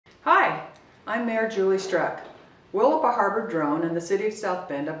I'm Mayor Julie Struck. Willapa Harbor Drone and the City of South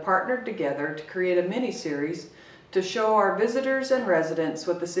Bend have partnered together to create a mini-series to show our visitors and residents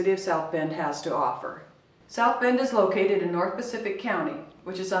what the City of South Bend has to offer. South Bend is located in North Pacific County,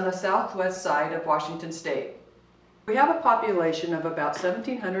 which is on the southwest side of Washington State. We have a population of about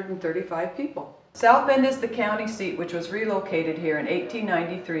 1,735 people. South Bend is the county seat which was relocated here in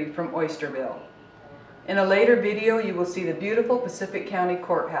 1893 from Oysterville. In a later video, you will see the beautiful Pacific County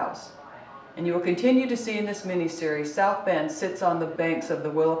Courthouse. And you will continue to see in this mini-series, South Bend sits on the banks of the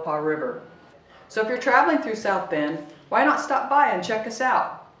Willapa River. So if you're traveling through South Bend, why not stop by and check us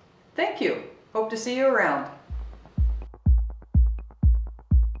out? Thank you. Hope to see you around.